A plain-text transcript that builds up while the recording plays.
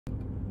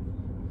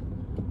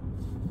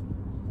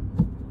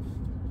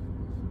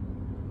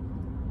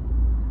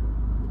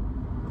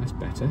That's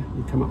better.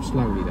 You come up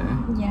slowly there.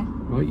 Yeah.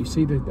 Right, you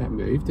see that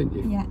move, didn't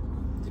you? Yeah.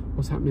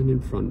 What's happening in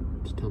front,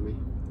 Tommy?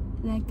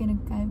 They're gonna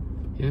go.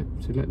 Yeah,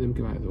 so let them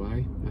go out of the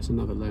way. That's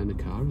another learner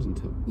car, isn't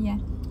it? Yeah.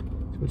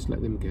 So we'll just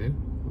let them go,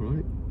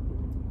 alright?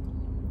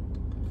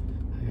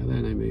 Yeah,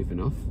 they're now moving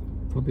off.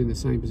 Probably in the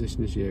same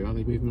position as you. Are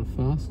they moving off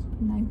fast?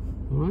 No.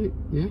 Alright,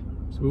 yeah.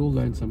 So we all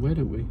learn somewhere,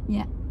 don't we?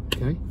 Yeah.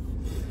 Okay.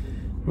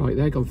 Right,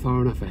 they've gone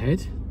far enough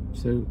ahead.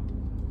 So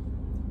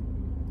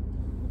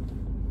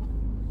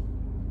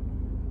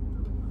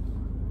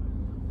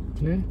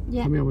clear?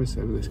 Yeah. Tell me always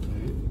say this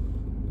clear.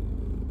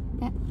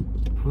 Yeah.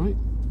 Alright.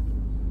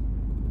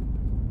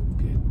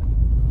 Good.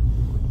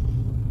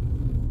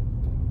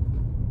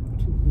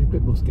 A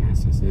bit more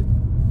gas, that's it.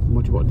 And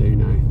what do you want to do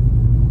now?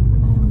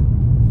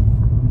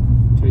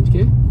 Change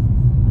gear?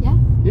 Yeah.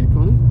 Yeah,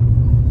 go on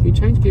then. You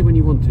change gear when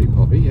you want to,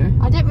 Poppy, yeah?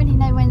 I don't really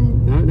know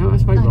when. No,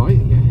 that's about right,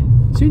 yeah.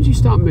 As soon as you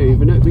start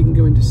moving, we can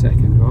go into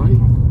second, right?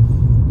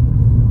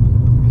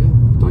 Okay.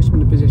 Yeah. Nice in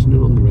the position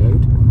and on the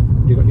road.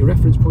 You've got your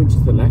reference points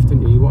to the left,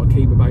 and you want to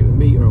keep about a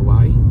metre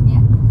away.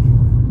 Yeah.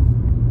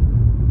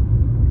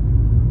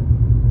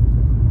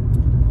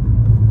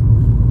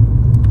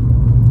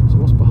 So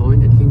what's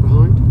behind? Anything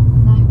behind?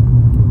 No.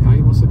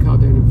 Okay, what's the car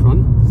doing in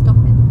front?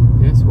 Stopping.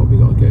 Yeah, so what we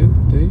got to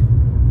do?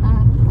 I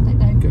don't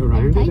know. Go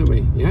around it, don't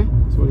we? Yeah?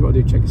 So what do you got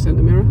to do? Check the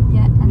centre mirror?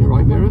 Yeah. And Your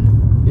right mirror?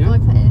 Yeah? Oh, I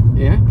put it.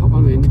 Yeah, pop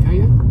on the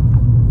indicator.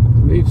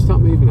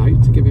 Start moving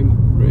out to give him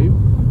room.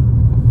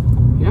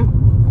 Yeah.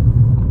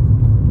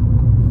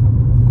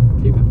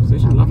 Keep that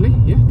position, lovely.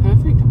 Yeah,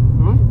 perfect.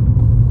 Alright.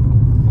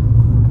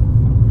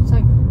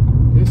 So.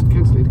 Yes,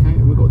 cancel the indicator.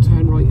 And we've got to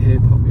turn right here,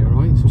 Poppy,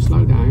 alright? So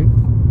slow down,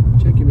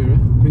 check your mirror,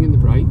 bring in the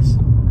brakes.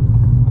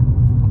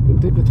 Don't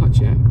dip the touch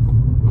yet.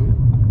 Right.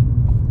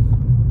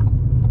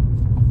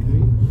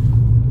 Okay.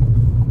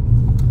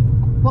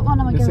 What one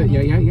am I That's going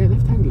it, in? yeah,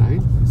 left hand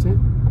lane. That's it.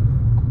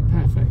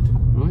 Perfect.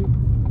 Right.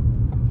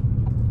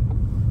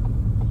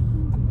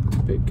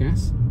 Bit of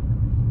gas.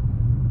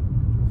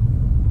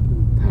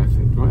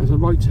 Perfect. Right, as a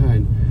right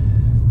turn.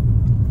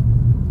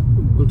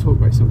 We'll talk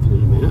about something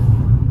in a minute.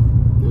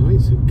 Alright,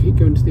 so keep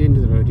going to the end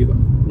of the road. You've got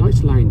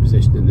nice lane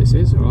positioning this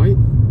is, alright?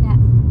 Yeah.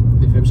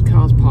 If there was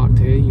cars parked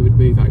here, you would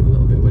move out a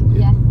little bit, wouldn't you?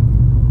 Yeah.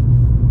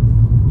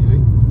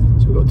 Okay.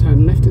 So we've got to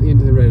turn left at the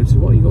end of the road. So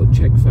what you got to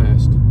check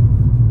first?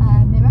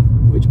 Mirror.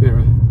 Which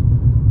mirror?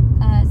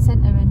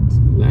 Centre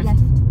and left.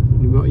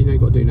 What you know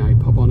got to do now?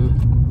 Pop on a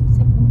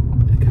Signal.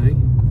 okay.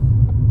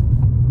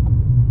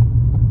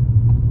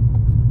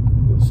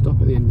 We'll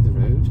stop at the end of the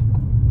road.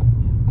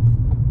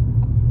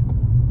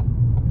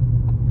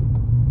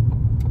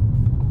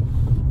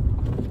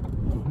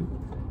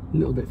 A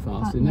little bit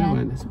faster. Yeah.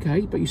 No, that's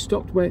okay. But you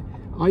stopped where?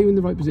 Are you in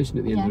the right position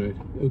at the end of Yeah. the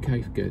road?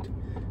 Okay, good.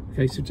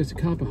 Okay, so just a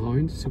car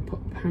behind. So put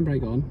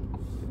handbrake on.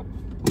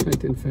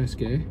 Select it in first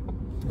gear.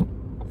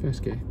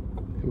 First gear.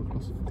 Come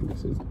across. I think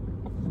that's it.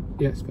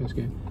 Yes, first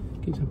gear.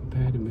 Keep yourself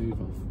prepared and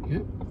move off. Yeah.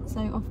 So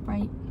off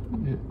brake.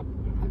 Yeah.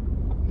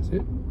 That's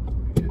it.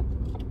 Yeah.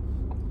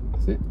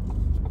 That's it.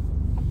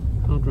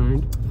 Hard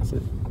round. That's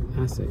it.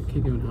 That's it.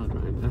 Keep going hard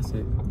round. That's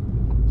it.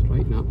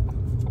 Straighten up.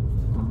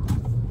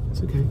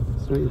 It's okay.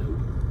 Straighten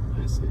up.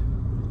 That's it.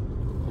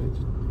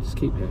 Right, just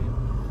keep here.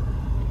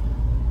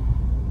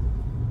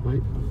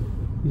 Right.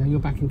 Yeah, you're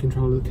back in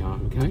control of the car,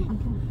 okay? Okay.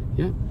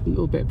 Yeah. A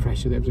little bit of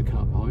pressure. There was a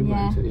car behind.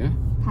 Yeah. Wasn't it? Yeah.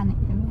 Panic a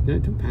bit. No,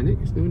 don't panic.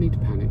 There's no need to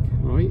panic.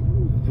 All right.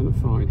 You're not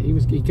fine. He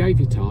gave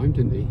you time,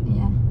 didn't he?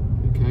 Yeah.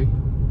 Okay.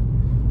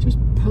 Just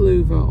pull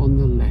over on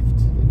the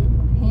left.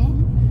 Here?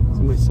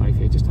 Somewhere safe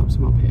here. Just up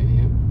some up here.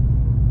 Yeah.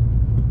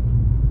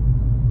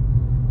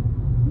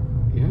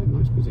 Yeah.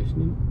 Nice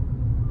positioning.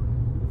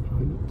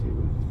 Right, not too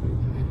much. Right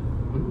there.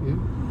 Right, yeah.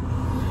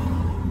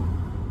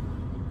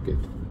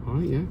 Good. All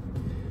right. Yeah.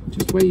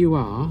 Just where you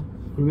are.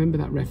 Remember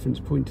that reference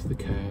point to the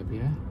curb.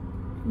 Yeah.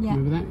 Yeah.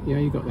 Remember that? Yeah,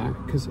 you got that.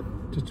 Because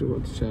just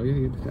want to show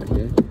you.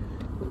 Yeah.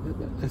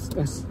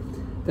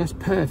 That's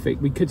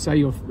perfect. We could say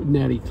you're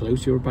nearly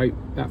close. You're about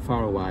that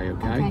far away.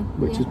 Okay.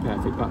 Which is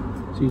perfect. But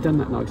so you've done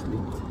that nicely.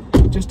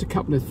 Just a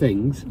couple of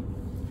things.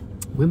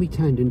 When we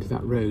turned into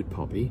that road,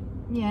 Poppy.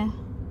 Yeah.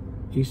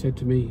 You said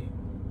to me,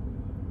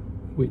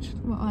 which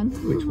What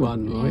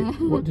one? right?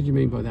 Yeah. What did you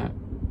mean by that?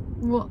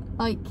 What,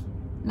 like,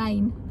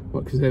 lane?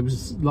 What? Because there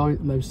was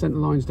centre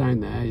lines down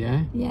there,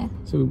 yeah. Yeah.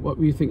 So what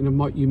were you thinking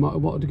of? You might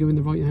have wanted to go in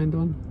the right hand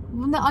on.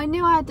 Well, no, I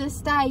knew I had to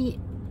stay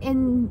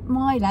in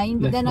my lane,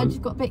 but Left then front. I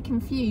just got a bit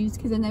confused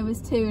because then there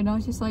was two, and I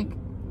was just like.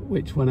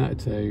 Which one out of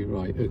two?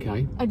 Right.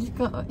 Okay. I just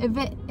got a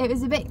bit. It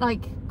was a bit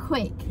like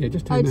quick. Yeah.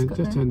 Just turn the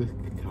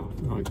car.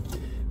 Right.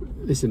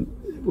 Listen.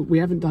 We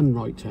haven't done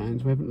right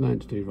turns. We haven't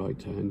learned to do right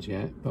turns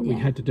yet, but we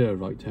had to do a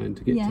right turn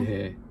to get to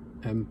here.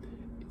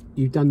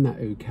 You've done that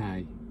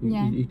okay.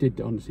 You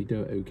did honestly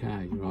do it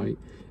okay, right?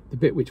 The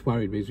bit which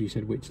worried me is you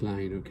said which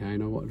lane, okay?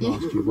 And I wanted to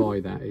ask you why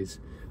that is.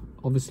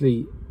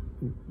 Obviously,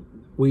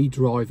 we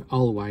drive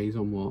always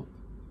on what?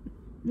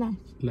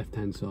 Left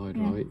hand side,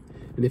 right?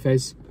 And if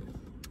there's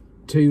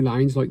two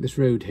lanes like this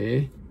road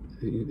here,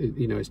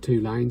 you know, it's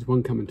two lanes,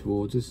 one coming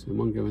towards us and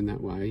one going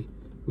that way,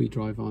 we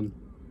drive on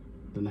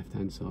the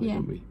left-hand side, Yeah.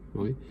 don't we?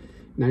 Right.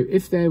 Now,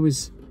 if there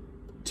was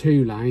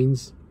 2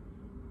 lanes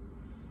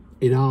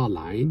in our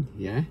lane,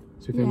 yeah.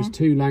 So if there was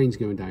 2 lanes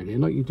going down here,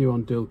 like you do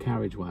on dual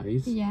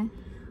carriageways, Yeah.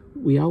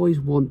 we always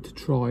want to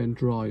try and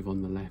drive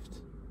on the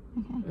left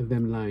Okay. of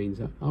them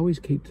lanes. I always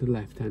keep to the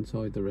left-hand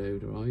side of the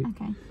road, all right?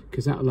 Okay.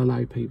 Because that'll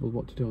allow people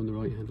what to do on the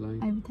right-hand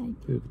lane. Overtake.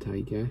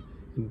 Overtake, yeah.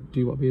 And do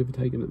you want to be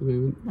overtaken at the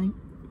moment? No.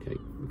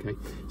 Okay.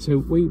 So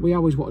we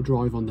always want to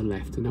drive on the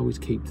left and always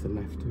keep to the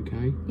left,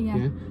 okay?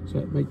 Yeah.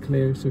 So make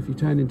clear. So if you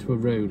turn into a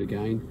road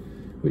again,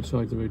 which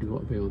side of the road do you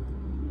want to be on?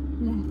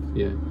 Left.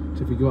 Yeah.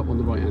 So if you go up on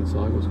the right-hand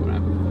side, what's going to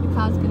happen? The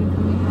car's going to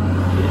come in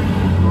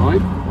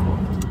right. All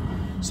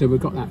right. So we've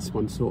got that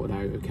one sorted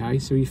out, okay?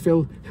 So you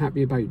feel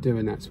happy about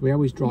doing that. So we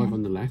always drive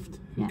on the left,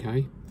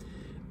 okay?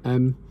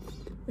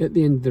 At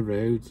the end of the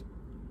road,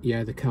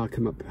 yeah, the car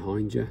come up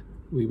behind you.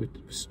 We were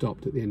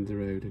stopped at the end of the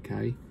road,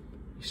 okay?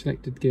 You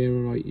selected gear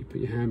all right, you put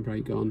your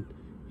handbrake on,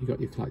 you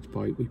got your clutch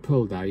bike, we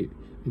pulled out,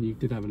 and you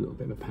did have a little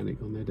bit of a panic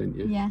on there, didn't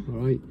you? Yeah. All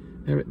right.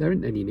 There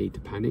isn't any need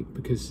to panic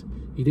because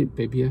he didn't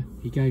bib you.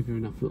 He gave you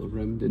enough little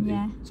room, didn't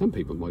he? Some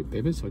people might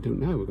bib us, I don't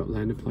know. We've got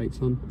learner plates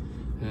on.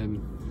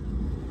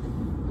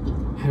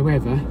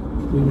 However,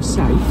 we were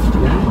safe,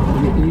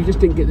 yeah? And you just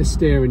didn't get the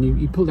steering.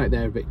 You pulled out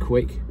there a bit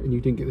quick, and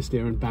you didn't get the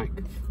steering back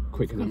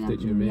quick enough,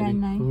 did you, really? Yeah,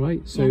 no. All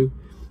right. So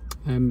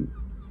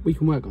we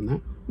can work on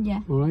that.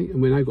 Yeah. All right,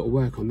 and we're now got to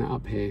work on that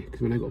up here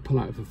because we're now got to pull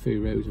out of a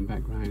few rows and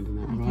back round and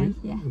that, all right?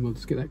 Yeah. And we'll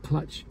just get that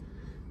clutch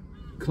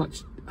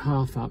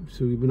half up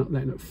so we're not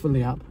letting it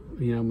fully up,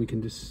 you know, and we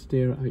can just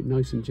steer it out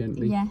nice and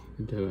gently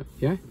and do it.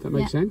 Yeah, that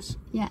makes sense?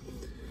 Yeah.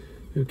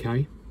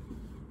 Okay.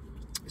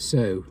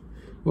 So,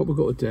 what we've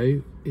got to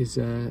do is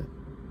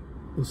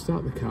we'll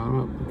start the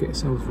car up, we'll get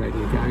ourselves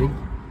ready again,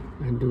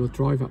 and we'll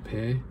drive up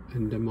here,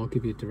 and I'll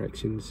give you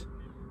directions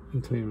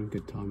in clear and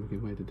good time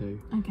again where to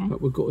do. Okay.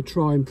 But we've got to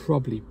try and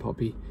probably,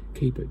 Poppy,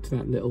 keep it to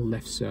that little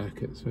left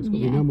circuit. So it's got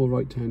to be no more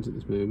right turns at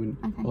this moment.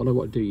 Okay. All I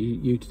want to do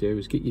you to do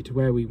is get you to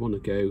where we want to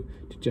go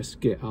to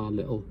just get our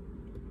little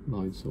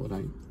line sorted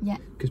out. Yeah.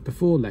 Because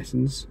before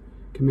lessons,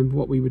 can you remember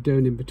what we were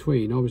doing in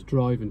between? I was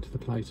driving to the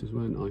places,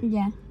 weren't I?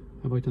 Yeah.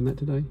 Have I done that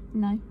today?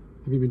 No.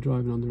 Have you been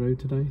driving on the road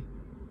today?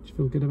 Do you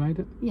feel good about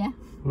it? Yeah.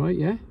 All right,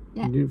 yeah?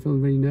 Yeah. You didn't feel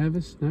really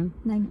nervous? No?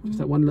 No. Just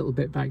that one little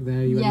bit back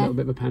there, you had a little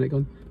bit of a panic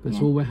on. That's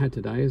all we had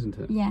today, isn't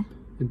it? Yeah.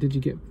 And did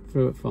you get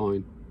through it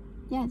fine?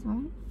 Yeah, it's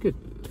alright. Good.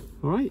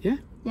 All right, yeah?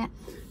 Yeah.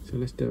 So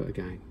let's do it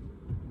again.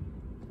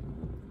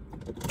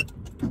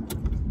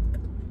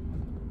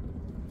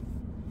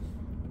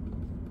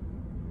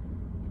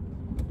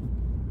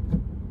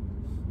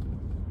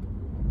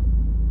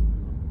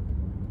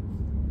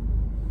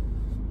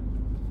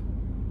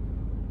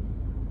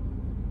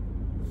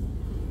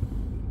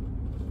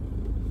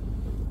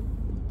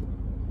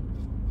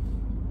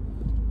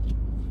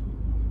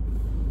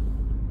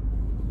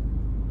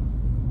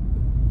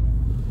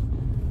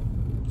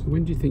 So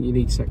when do you think you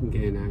need second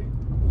gear now?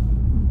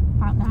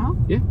 About now?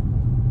 Yeah.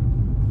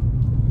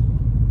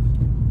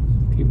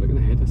 Keep looking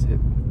ahead, that's it.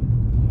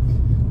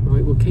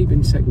 Right, we'll keep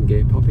in second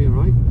gear, Poppy,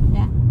 alright?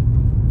 Yeah.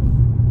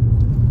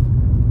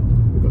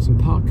 We've got some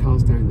parked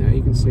cars down there,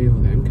 you can see all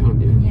them, can't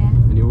you? Yeah.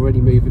 And you're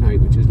already moving out,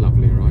 which is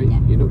lovely, right?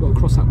 Yeah. You're not going to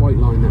cross that white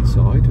line that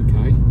side,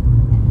 okay?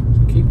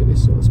 So keep at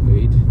this sort of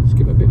speed, just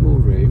give it a bit more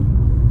room.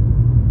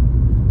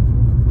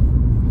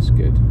 That's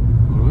good.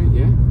 Alright,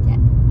 yeah? Yeah.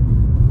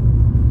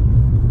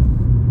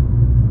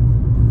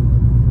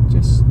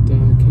 Just keep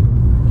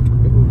a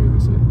bit more room,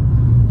 is it?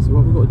 So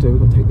what we've got to do,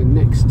 we've got to take the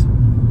next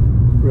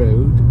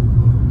road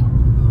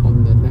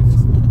on the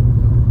left.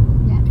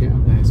 Yeah. Yeah,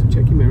 up there. So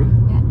check your mirror.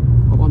 Yeah.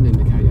 Pop on the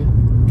indicator.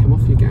 Come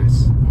off your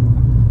gas.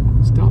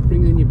 Start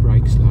bringing in your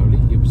brake slowly.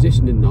 You're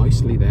positioning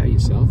nicely there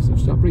yourself. So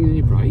start bringing in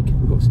your brake.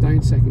 We've got to stay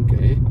in second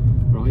gear,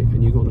 right?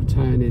 And you've got to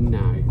turn in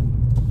now.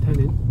 Turn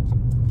in.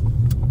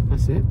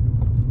 That's it.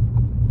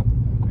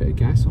 Bit of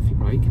gas off your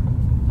brake.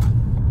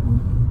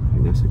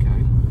 And that's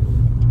okay.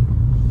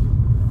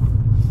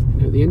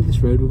 Now at the end of this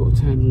road, we've got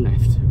to turn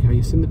left. Okay,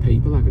 you've seen the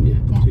people, haven't you?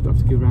 Yeah. So you've got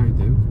to go round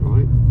them,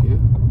 right? Yeah.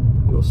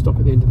 We've got to stop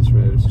at the end of this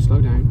road. So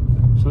slow down.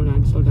 Slow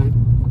down. Slow down.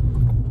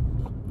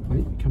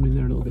 Right, come in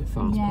there a little bit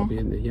fast, Bobby,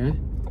 in there, yeah?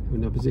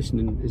 When our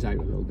positioning is out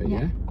a little bit,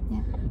 yeah?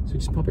 Yeah. So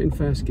just pop it in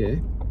first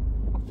gear.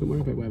 Don't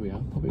worry about where we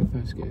are. Pop it in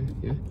first gear,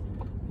 yeah?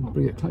 And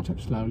bring that clutch up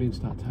slowly and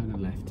start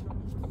turning left.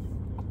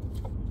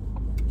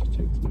 Just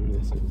check this mirror,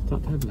 that's it.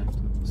 Start turning left,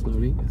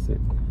 slowly, that's it.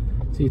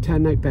 So you're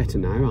turning out better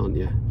now, aren't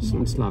you?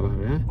 Something slower,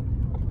 yeah?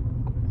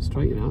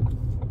 Straighten up.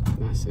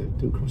 That's it.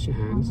 Don't cross your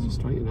hands,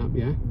 just straighten up,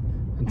 yeah?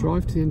 And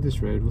drive to the end of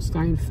this road. We'll stay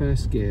in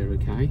first gear,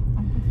 okay?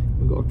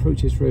 We've got to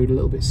approach this road a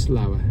little bit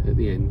slower at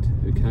the end,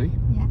 okay?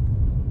 Yeah.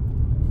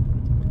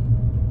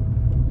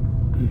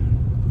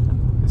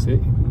 That's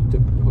it.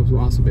 I was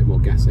asked a bit more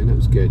gas in, that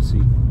was good, so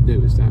you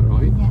noticed that,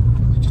 right? Yeah.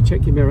 So just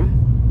check your mirror,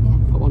 Yeah.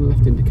 pop on the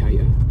left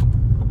indicator,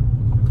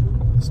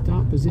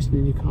 start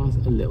positioning your cars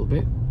a little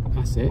bit,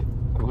 that's it,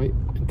 right?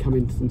 And come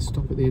in and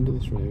stop at the end of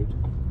this road.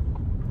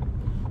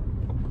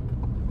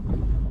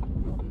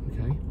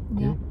 Okay?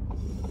 Yeah.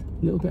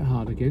 A little bit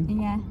hard again.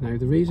 Yeah. Now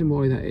the reason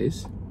why that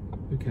is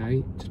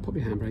Okay, just pop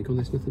your handbrake on,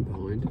 there's nothing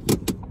behind.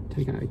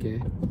 Take out a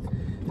gear.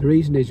 The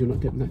reason is you're not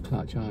dipping that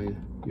clutch, are you?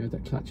 You had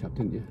that clutch up,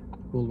 didn't you?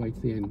 All the way to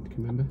the end,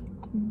 can you remember?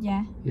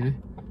 Yeah. Yeah?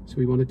 So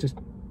we want to just,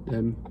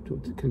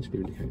 cancel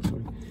your indicator,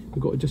 sorry. We've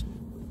got to just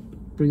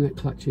bring that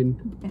clutch in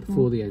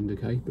before the end,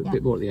 okay? But a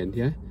bit more at the end,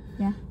 yeah?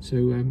 Yeah.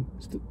 So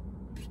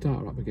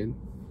start her up again.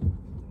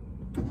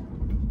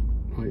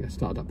 Right, I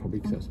started up probably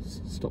because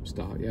that's stop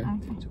start, yeah?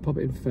 Okay. So pop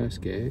it in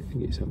first gear and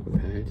get yourself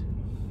prepared.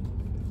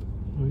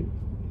 Right,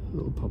 a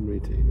little pump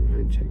routine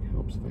around, check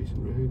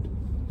observation round.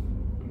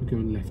 We're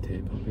going left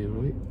here, Poppy,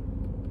 alright?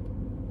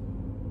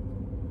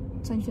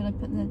 So should I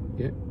put the...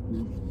 Yeah.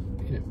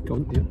 Yeah,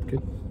 gone, yeah,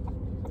 good.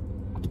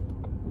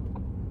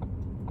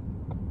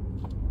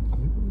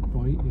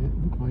 Right, yeah,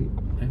 right,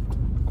 left.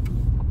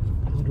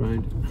 Hard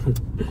round.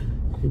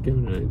 Keep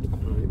going round,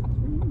 right.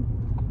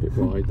 Bit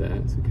wide there,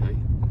 it's okay.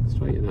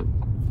 Straighten up.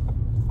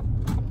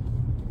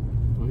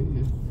 Right,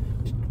 yeah.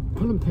 Just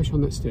pull and push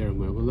on that steering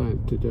wheel. We'll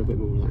learn to do a bit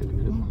more of that in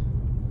a minute.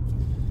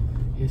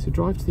 Yeah, so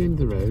drive to the end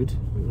of the road.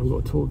 I've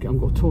got to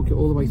torque it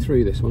all the way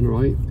through this one,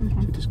 right?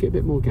 Okay. So just get a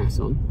bit more gas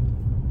on.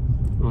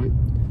 Right.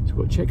 So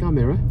we've got to check our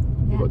mirror.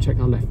 We've got to check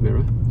our left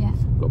mirror. Yeah.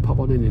 We've got to pop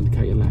on an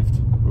indicator left.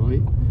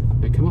 Right.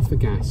 Now come off the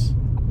gas.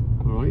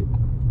 Alright.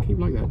 Keep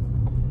like that.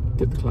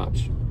 Dip the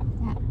clutch.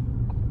 Yeah.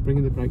 Bring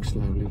in the brake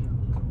slowly.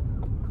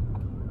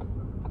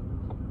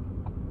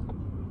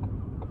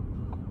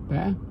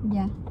 Better?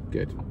 Yeah.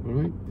 Good.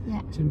 Alright?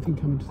 Yeah. Is anything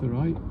coming to the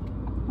right?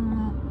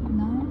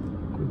 No.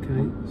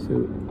 Okay,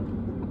 so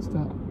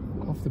start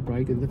off the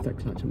brake and lift that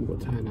clutch and we've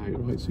got to turn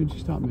out, right? As soon as you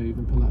start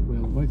moving, pull that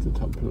wheel right to the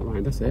top, pull it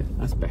around, that's it,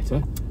 that's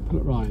better. Pull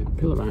it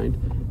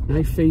around.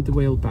 Now feed the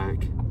wheel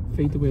back.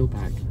 Feed the wheel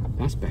back.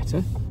 That's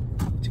better.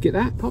 Did you get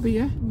that, Poppy,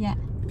 yeah? Yeah.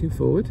 Go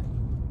forward.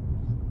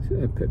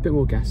 Put a bit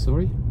more gas,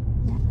 sorry.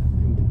 Yeah.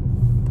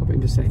 And pop it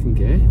into second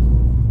gear.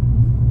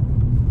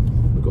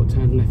 We've got to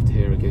turn left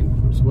here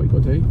again. So what you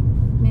got to do?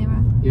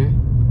 Mirror. Yeah.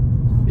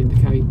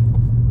 Indicate.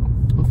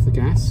 Off the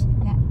gas.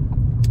 Yeah.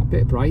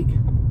 Bit of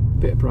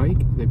brake,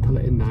 and then pull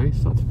it in now,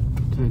 start to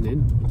turn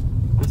in.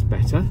 That's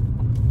better.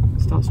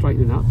 Start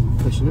straightening up,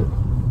 pushing it.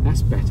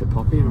 That's better,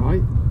 Poppy,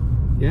 alright?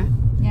 Yeah?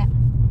 Yeah.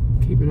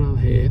 Keep an eye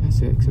here, that's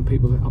it. Some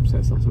people that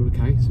upset us,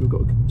 okay? So we've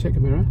got to check a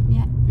mirror,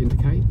 Yeah.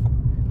 indicate.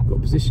 We've got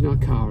to position our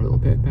car a little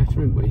bit better,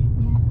 haven't we?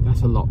 Yeah.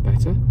 That's a lot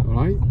better,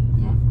 alright?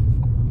 Yeah.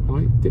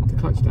 Right, dip the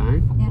clutch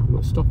down. Yeah. We've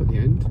got to stop at the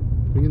end.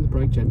 Bring in the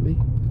brake gently.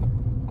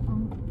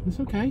 Oh. That's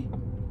okay.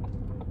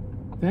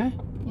 There?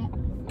 Yeah.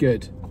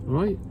 Good,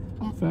 alright?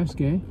 Yeah. First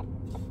gear.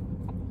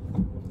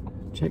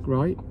 Check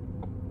right.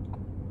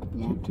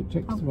 Yeah.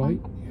 Check to the right.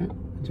 Yeah.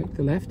 And check to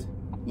the left.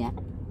 Yeah.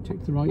 Check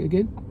to the right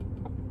again.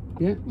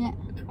 Yeah. Yeah.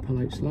 And pull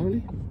out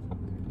slowly.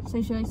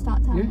 So should I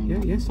start turning?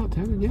 Yeah. Start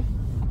turning. Yeah.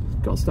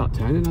 Got to start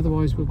turning,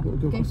 otherwise we'll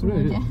go across the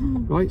road. Yeah.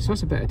 Right. So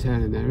that's a better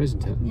turn in there,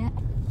 isn't it? Yeah.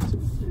 So,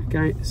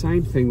 again,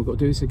 same thing. We've got to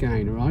do this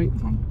again. All right.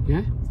 Okay.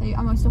 Yeah. So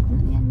am I stopping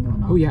at the end or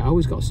not? Oh yeah.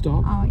 Always got to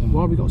stop. Oh yeah.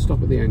 Why have we got to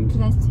stop at the end?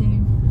 Because there's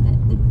two.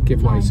 The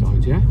Give way lines.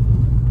 signs. Yeah.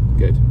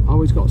 Good.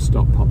 Always got to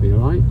stop, Poppy. All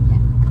right. Yeah.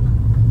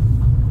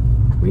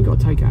 We ain't got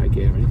to take out a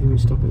gear or anything. We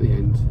stop at the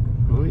end.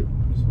 Right.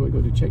 So what you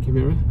got to do? Check your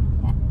mirror.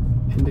 Yeah.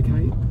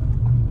 Indicate.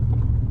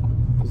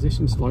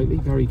 Position slightly.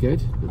 Very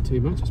good. Not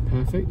too much. That's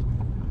perfect.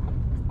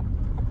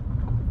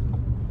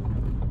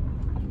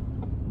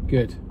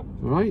 Good.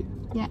 All right.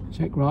 Yeah.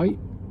 Check right.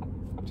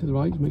 To the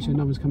right. Make sure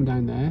no one's coming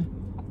down there.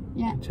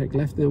 Yeah. Check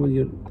left there when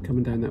you're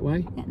coming down that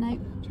way. Yeah. No.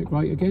 Check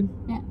right again.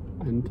 Yeah.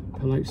 And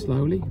pull out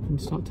slowly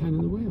and start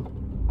turning the wheel.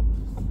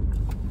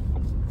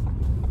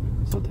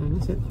 Start turning.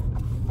 That's it.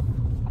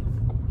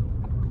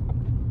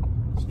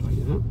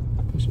 Straighten up.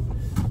 Push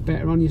it.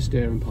 Better on your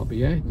steering, Poppy.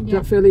 Yeah. Does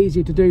that feel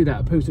easier to do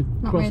that opposed to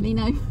Not really.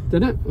 No.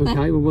 Doesn't it?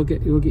 Okay. Well, we'll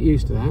get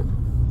used to that.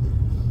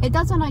 It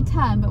does when I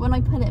turn, but when I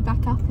pull it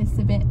back up, it's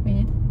a bit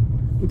weird.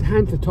 With the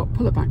hand to the top,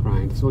 pull it back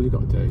round. That's all you've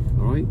got to do.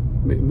 All right.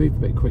 Move a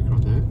bit quicker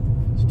on that.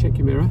 So check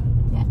your mirror.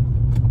 Yeah.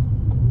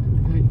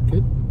 Okay.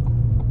 Good.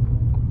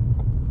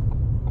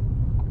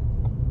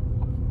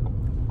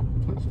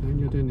 Clutch down.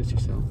 You're doing this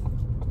yourself.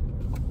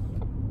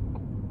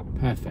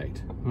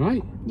 Perfect. All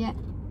right. Yeah.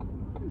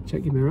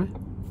 Check your mirror.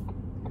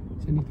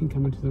 Is anything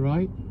coming to the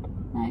right?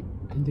 No.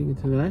 Anything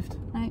to the left?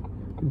 No.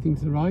 Anything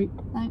to the right?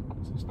 No.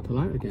 So just pull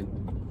out again.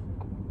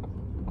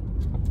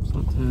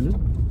 Start turning.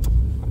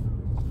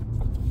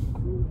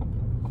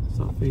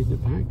 Start feeding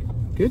it back.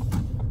 Good.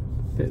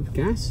 Bit of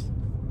gas.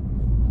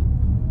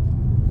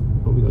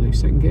 What we got to do?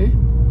 Second gear.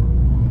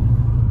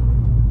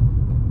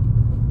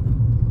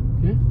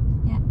 Yeah.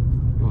 Yeah.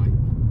 Right.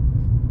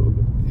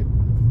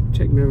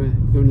 Check mirror.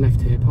 Going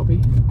left here,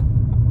 Poppy.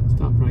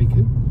 Start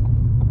braking.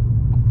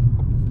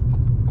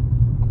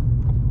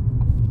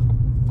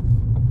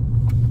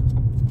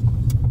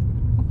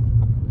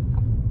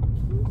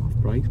 Off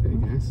brakes, bit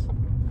of gas.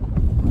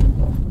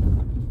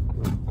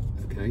 Right.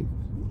 Okay.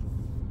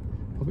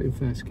 Pop it in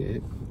first gear.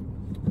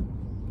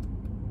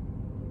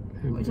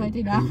 What do I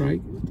do now?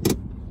 Handbrake.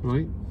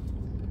 Right.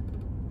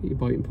 Get your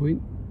biting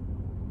point.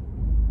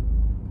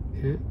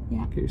 Yeah.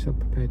 Yeah. Get yourself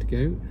prepared to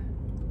go.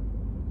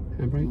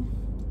 Handbrake.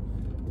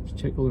 Just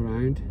check all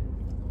around.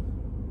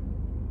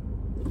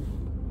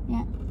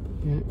 Yeah.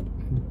 Yeah.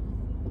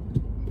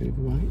 Move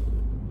away.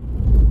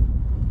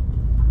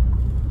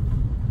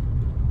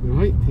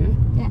 Right, yeah.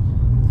 Yeah.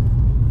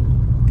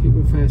 Keep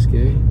in first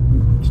gear.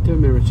 Just do a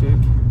mirror check.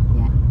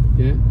 Yeah.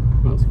 Yeah.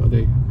 What else got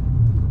to do?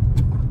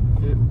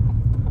 Yeah.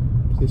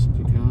 Position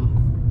your car.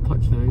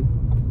 Clutch down.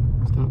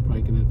 Start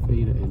braking and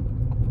feed it in.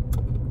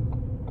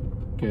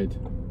 Good.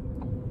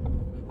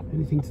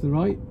 Anything to the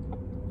right?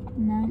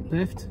 No.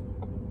 Left?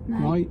 No.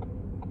 Right?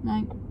 No.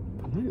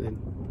 Right then.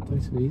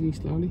 Nice and easy,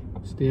 slowly.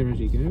 Steer as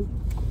you go.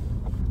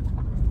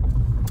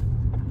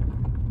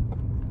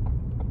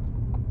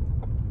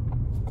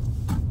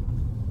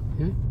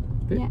 Yeah?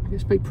 Yeah.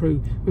 Let's make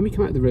when we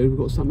come out of the road, we've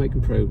got to start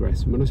making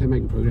progress. And when I say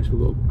making progress,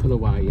 we've got to pull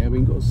away, yeah?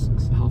 We've got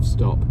to half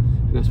stop.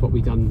 And that's what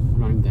we've done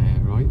round there,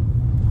 right?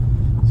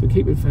 So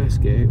keep in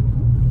first gear.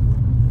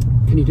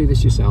 Can you do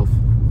this yourself?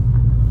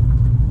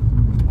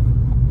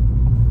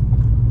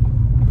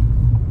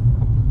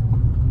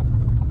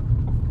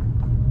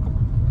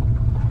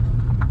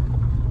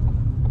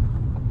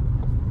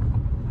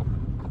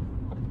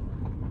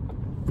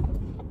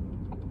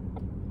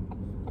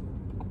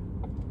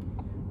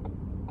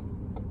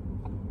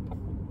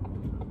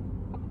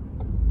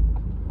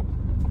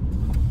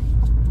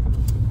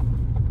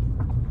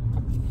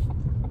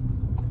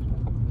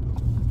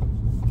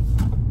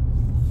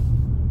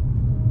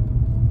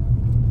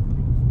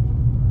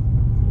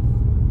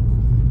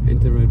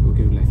 The road will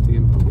go left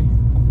again, probably.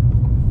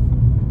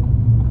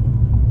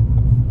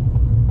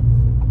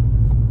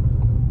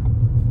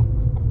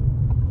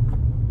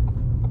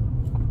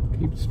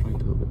 Keep straight a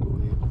little bit more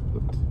here.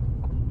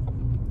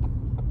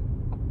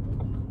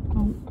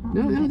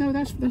 No,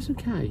 that's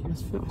okay.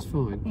 That's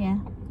fine. Yeah.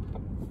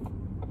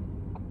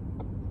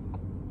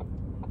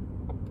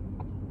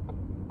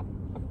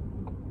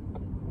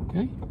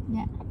 Okay.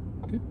 Yeah.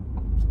 Good.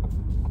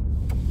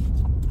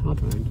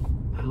 Hard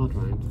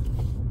round.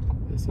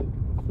 That's it.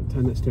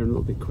 Turn that steering a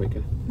little bit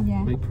quicker.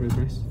 Yeah. Make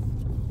progress.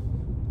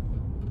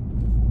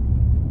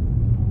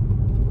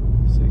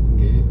 Second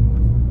gear.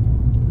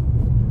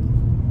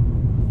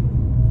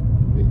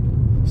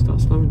 Right.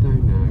 Start slowing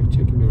down now.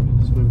 Check your mirror.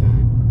 Slow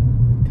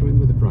down. Come in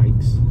with the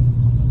brakes.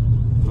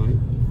 Right.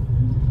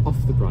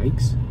 Off the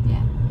brakes.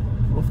 Yeah.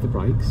 Off the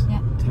brakes.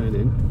 Yeah. Turn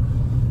in.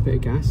 Bit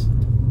of gas.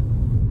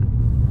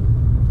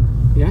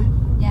 Yeah?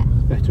 Yeah.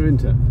 Better,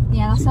 isn't it?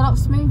 Yeah, that's a lot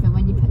smoother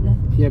when you put the...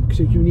 Yeah, because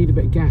you need a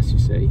bit of gas, you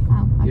see.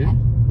 Oh, okay. Yeah?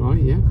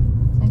 Right, yeah.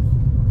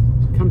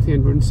 So Come to the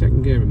end, we're in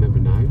second gear, remember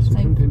now. So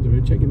come to the end of the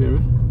road, check your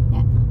mirror.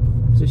 Yeah.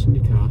 Position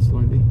your car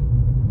slightly.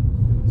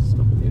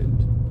 Stop at the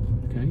end.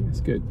 Okay,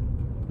 that's good.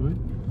 Right.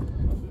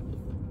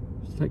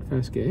 Just take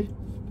first gear.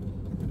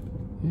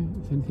 Yeah,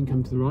 does anything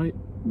come to the right?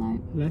 No.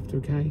 Left,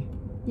 okay.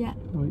 Yeah.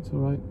 Right's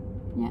alright.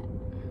 Yeah.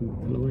 And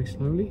pull away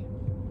slowly.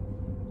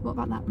 What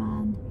about that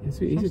man? Yes,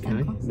 he's Just okay.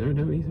 across.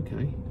 No, he's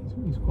okay.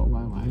 He's quite a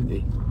way away, isn't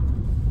he?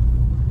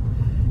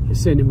 You're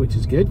seeing him, which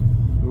is good.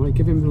 Alright,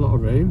 give him a lot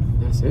of room.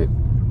 That's it.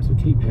 So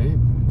keep here.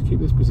 Keep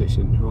this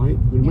position, right?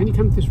 When you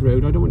come to this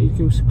road, I don't want you to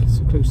go so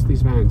close to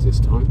these vans this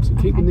time. So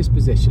keep in this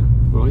position,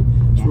 right?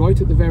 It's right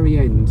at the very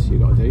end you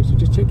got to do. So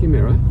just check your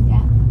mirror.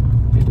 Yeah.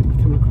 You're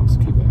coming across.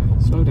 Keep there.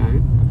 Slow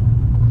down.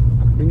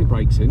 Bring your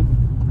brakes in.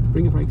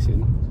 Bring your brakes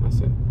in. That's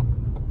it.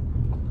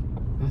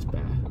 That's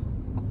better.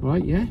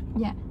 Right? Yeah.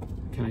 Yeah.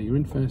 Okay, you're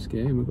in first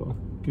gear, and we've got to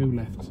go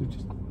left. So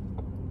just.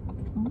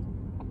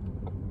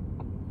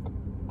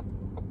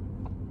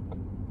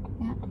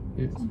 Yeah.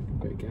 Yeah, so a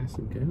bit of gas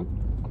and go.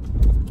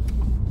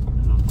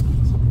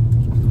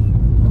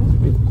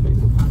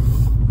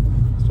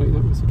 Straighten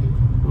up, that's okay.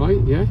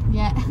 Right, yeah?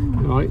 Yeah.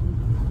 Right.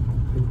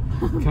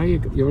 Okay,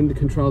 you're under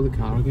control of the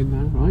car again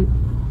now, right?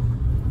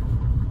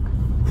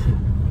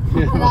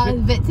 Yeah, That was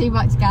a bit too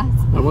much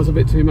gas. That was a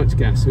bit too much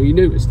gas, so you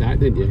noticed that,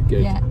 didn't you?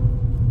 Good. Yeah.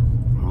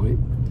 Right.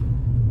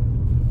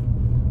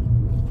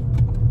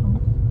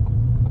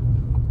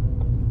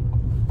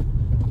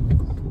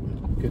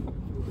 Good.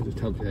 I just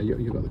told you there,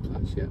 you got the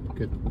clutch, yeah,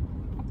 good.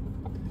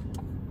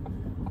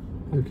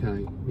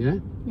 Okay, yeah?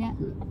 Yeah.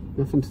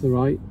 Nothing to the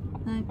right?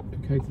 No.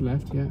 Okay to the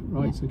left, yeah?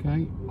 Right's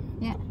okay?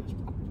 Yeah.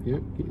 Yeah,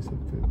 get yourself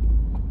fit.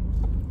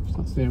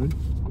 Start steering.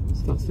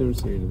 Start steering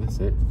sooner, that's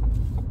it.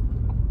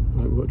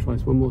 Right, we've got to try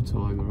this one more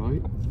time,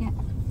 alright? Yeah.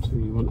 So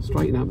you want to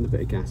straighten up with a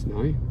bit of gas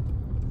now.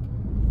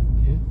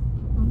 Yeah.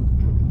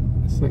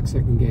 Select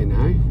second gear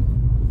now.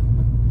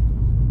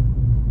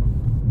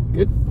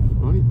 Good.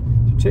 Right.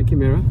 So check your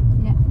mirror.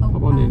 Yeah. Oh,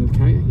 Pop on the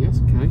indicator.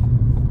 Yes, okay.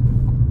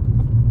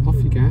 Off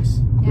your gas.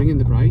 Yeah. Bring in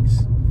the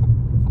brakes.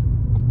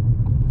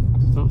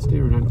 Start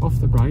steering around. Off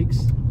the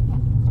brakes. Yeah.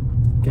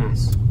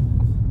 Gas.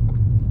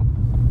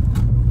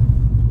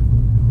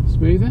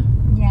 Smoother?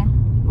 Yeah.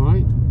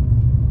 Right.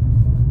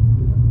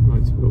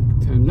 Right, so we'll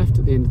turn left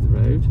at the end of the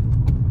road.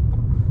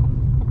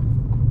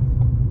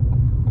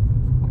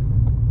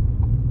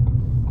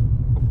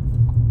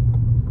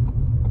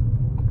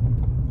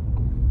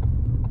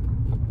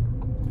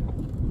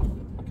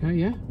 Okay,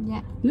 yeah?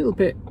 Yeah. A little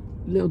bit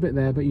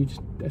there, but you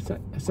just let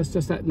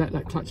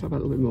that clutch up a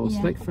little bit more. Yeah.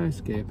 Select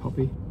first gear,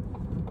 Poppy.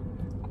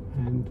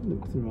 hand,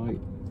 look to the right,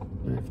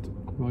 left,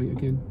 right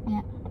again.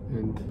 Yeah.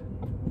 And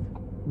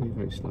move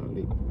very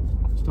slowly.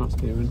 Start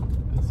steering.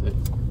 That's it.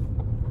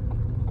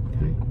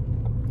 Okay.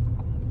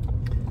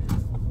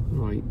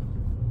 Right.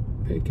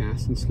 Bit of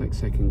gas and select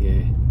second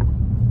gear.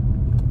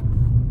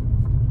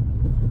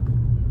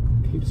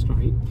 Keep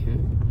straight. Yeah.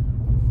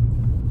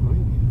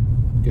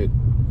 Right. Good.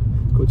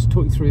 Good. Just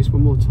talk you through this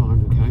one more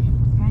time. Okay.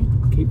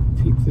 Okay.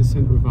 Keep to the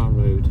centre of our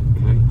road.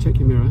 Okay. Check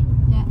your mirror.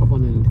 Yeah. Pop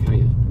on an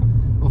indicator.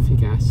 Off your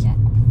gas. Yeah.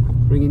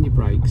 Bring in your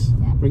brakes.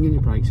 Yeah. Bring in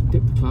your brakes.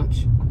 Dip the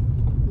clutch.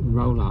 And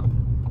roll up.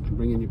 And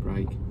bring in your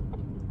brake.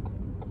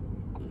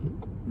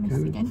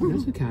 Missed again.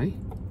 That's okay.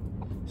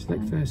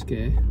 Select first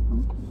gear.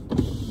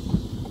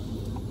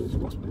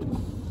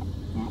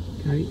 Yeah.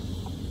 Okay.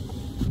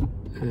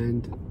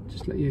 And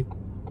just let your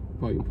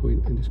biting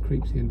point and just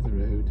creep to the end of the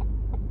road.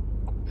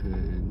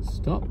 And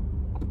stop.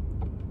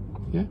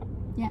 Yeah?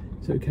 Yeah.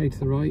 Is it okay to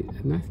the right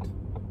and left?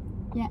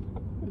 Yeah.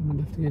 And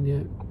left again,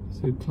 yeah.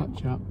 So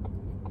clutch up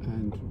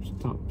and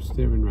start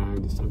steering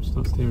round this time.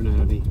 Start steering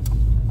early.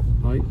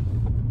 Right.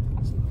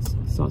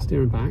 Start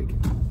steering back.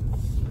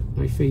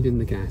 Now feed in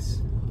the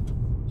gas.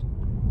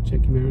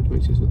 Check your mirror to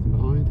make sure there's nothing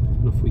behind,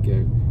 and off we go.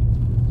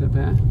 Is that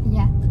better?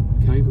 Yeah.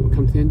 Okay, but we'll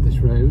come to the end of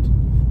this road,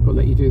 but I'll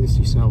let you do this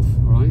yourself,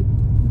 alright?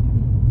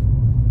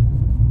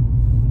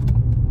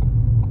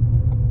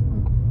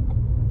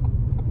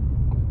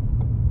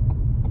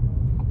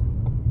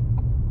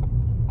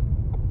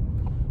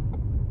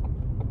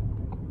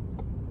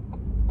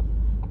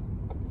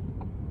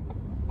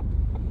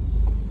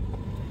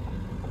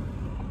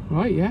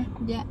 Right, yeah?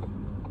 Yeah.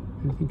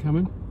 Anything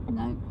coming?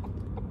 No.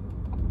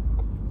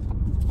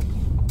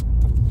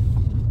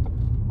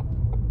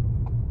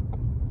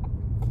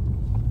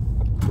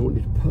 I want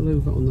you to pull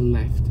over on the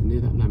left near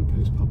that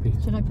lamppost, Poppy.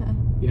 Should I put a...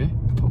 Yeah,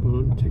 pop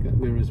on, check that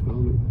mirror as well.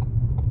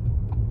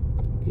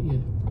 Get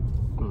your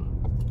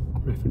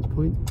reference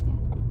point.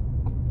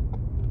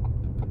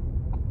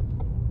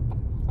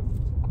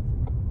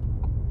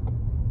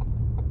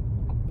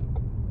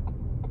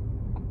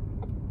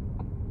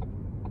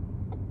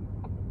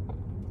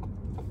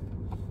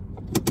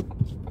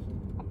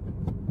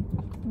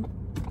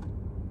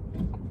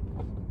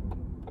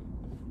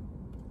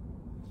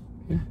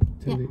 Yeah.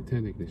 Yeah,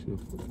 turn the ignition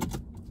off.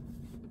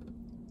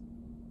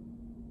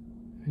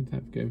 How'd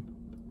that go?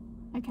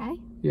 Okay.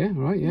 Yeah,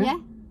 alright, yeah. Yeah.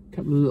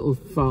 Couple of little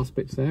fast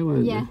bits there,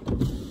 weren't Yeah. there?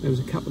 There was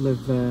a couple of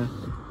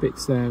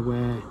bits there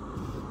where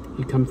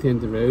you come to the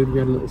end of the road, we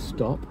had a little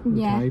stop, okay,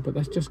 Yeah. but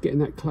that's just getting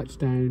that clutch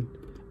down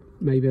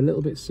maybe a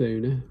little bit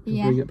sooner and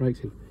Yeah. bring that brakes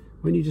in.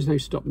 When you just now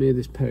stop near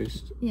this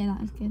post, Yeah,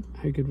 that was good.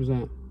 how good was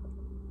that?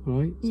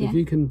 Alright, so Yeah. if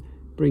you can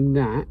bring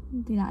that,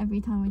 Do that every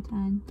time we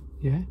turn.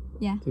 yeah,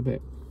 Yeah. it's a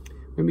bit.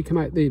 When we come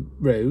out the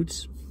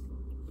roads,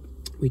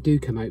 we do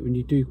come out, when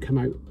you do come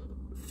out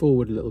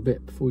forward a little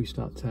bit before you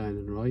start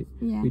turning, right?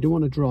 Yeah. We don't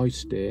want to dry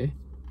steer,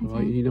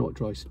 right? Okay. You know what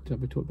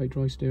have we talked about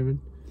dry steering?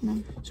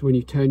 No. So when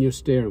you turn your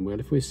steering wheel,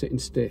 if we're sitting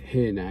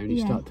here now and you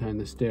Yeah. start turning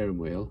the steering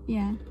wheel,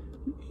 Yeah.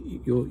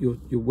 your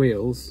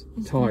wheels,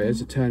 It's tyres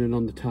turning. are turning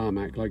on the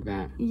tarmac like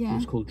that. Yeah.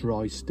 It's called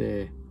dry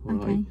steer, all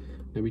right? Okay.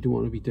 Now we don't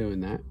want to be doing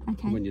that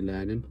Okay. when you're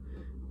learning,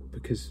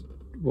 because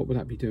what would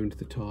that be doing to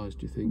the tyres,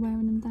 do you think?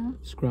 Wearing them down.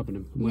 Scrubbing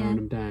them, Yeah. wearing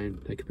them down.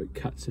 They could put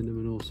cuts in them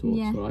and all sorts,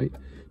 Yeah. right?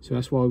 So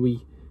that's why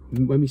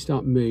when we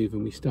start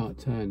moving, we start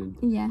turning,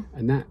 Yeah.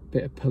 and that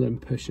bit of pulling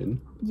and pushing,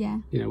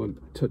 Yeah. you know, when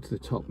took to the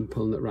top and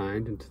pulling it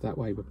round, and to that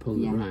way we're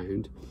pulling Yeah. it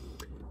round,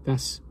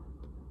 that's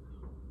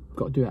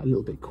got to do that a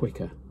little bit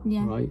quicker,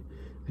 Yeah. right?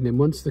 And then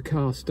once the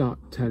cars start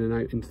turning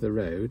out into the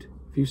road,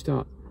 if you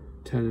start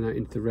turning out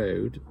into the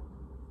road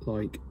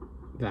like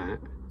that,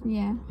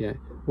 Yeah. yeah,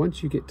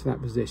 once you get to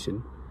that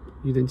position,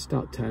 you then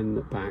start turning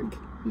it back,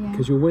 Yeah.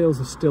 because your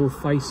wheels are still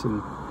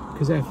facing,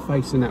 because they're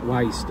facing that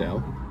way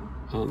still,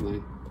 aren't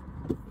they?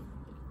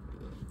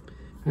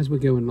 As we're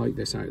going like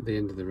this out at the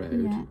end of the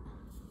road, Yeah.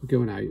 we're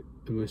going out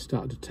and we're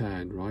starting to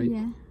turn, right?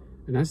 Yeah.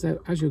 And as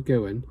you're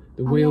going,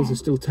 the wheels yeah. are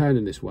still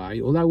turning this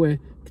way, although we're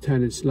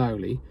turning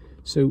slowly.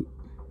 So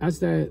as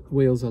their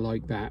wheels are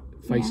like that,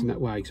 facing that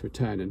way, so we're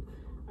turning,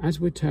 as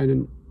we're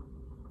turning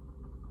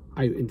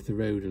out into the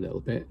road a little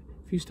bit,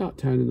 if you start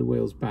turning the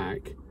wheels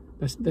back,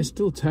 they're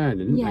still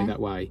turning, aren't they, that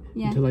way,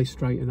 until they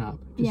straighten up.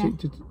 Do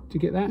you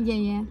get that? Yeah,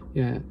 yeah.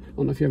 Yeah. I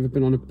don't know if you've ever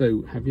been on a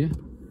boat, have you?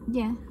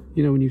 Yeah.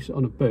 You know, when you're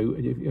on a boat,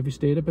 have you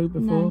steered a boat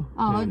before? No.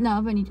 Oh, no,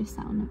 I've only just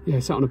sat on it. Yeah,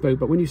 sat on a boat,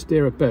 but when you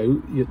steer a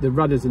boat, the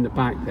rudder's in the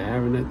back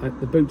there, and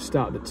the boat's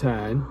starting to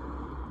turn,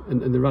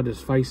 and the rudder's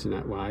facing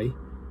that way,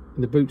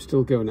 and the boat's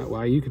still going that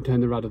way. You can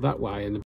turn the rudder that way, and the